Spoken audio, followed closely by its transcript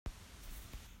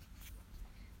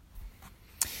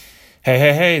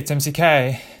Hey, it's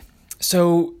MCK.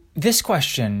 So, this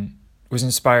question was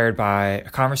inspired by a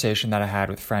conversation that I had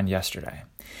with a friend yesterday.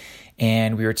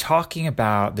 And we were talking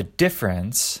about the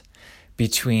difference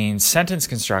between sentence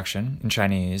construction in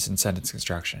Chinese and sentence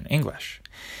construction in English.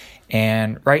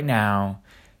 And right now,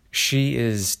 she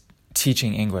is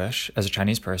teaching English as a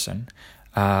Chinese person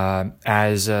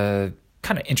as a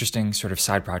kind of interesting sort of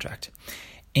side project.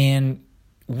 And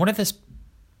one of the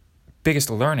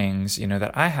biggest learnings,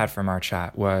 that I had from our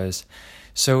chat was,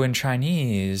 so in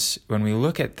Chinese, when we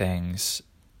look at things,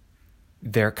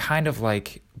 they're kind of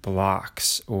like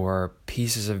blocks or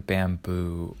pieces of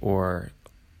bamboo or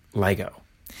Lego.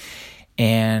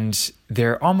 And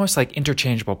they're almost like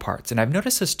interchangeable parts. And I've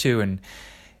noticed this too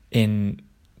in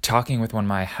talking with one of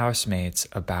my housemates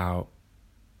about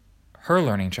her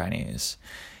learning Chinese,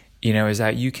 is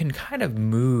that you can kind of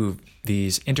move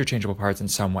these interchangeable parts in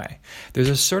some way. There's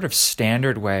a sort of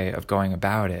standard way of going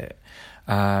about it,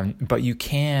 but you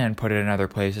can put it in other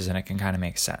places and it can kind of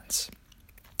make sense.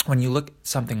 When you look at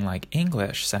something like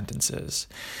English sentences,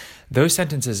 those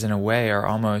sentences in a way are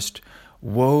almost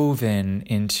woven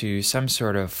into some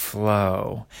sort of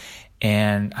flow.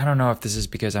 And I don't know if this is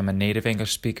because I'm a native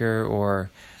English speaker or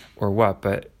what,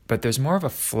 but there's more of a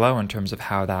flow in terms of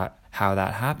how that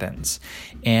happens.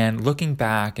 And looking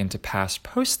back into past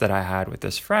posts that I had with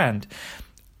this friend,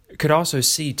 could also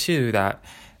see too that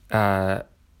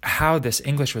how this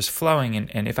English was flowing,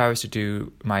 and if I was to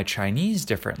do my Chinese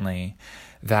differently,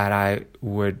 that I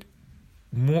would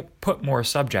put more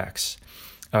subjects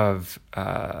of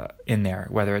in there,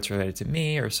 whether it's related to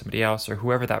me or somebody else or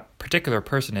whoever that particular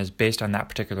person is, based on that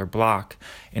particular block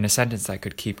in a sentence that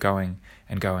could keep going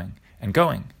and going and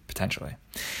going potentially.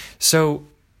 So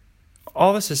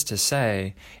all this is to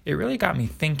say, it really got me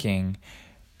thinking,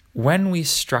 when we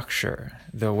structure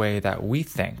the way that we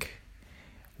think,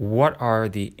 what are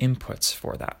the inputs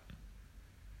for that?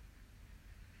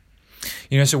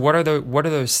 So what are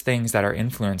those things that are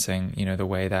influencing, the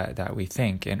way that we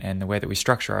think and the way that we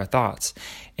structure our thoughts?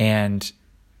 And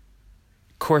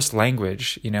of course,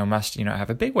 language, must, have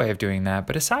a big way of doing that.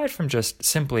 But aside from just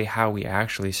simply how we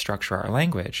actually structure our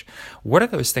language, what are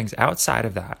those things outside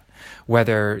of that?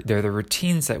 Whether they're the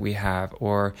routines that we have,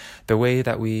 or the way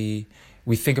that we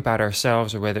think about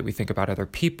ourselves, or the way that we think about other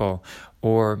people,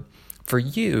 or for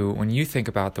you, when you think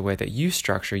about the way that you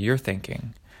structure your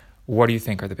thinking, what do you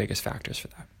think are the biggest factors for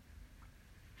that?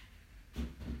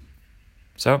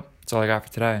 So, that's all I got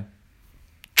for today.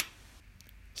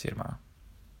 See you tomorrow.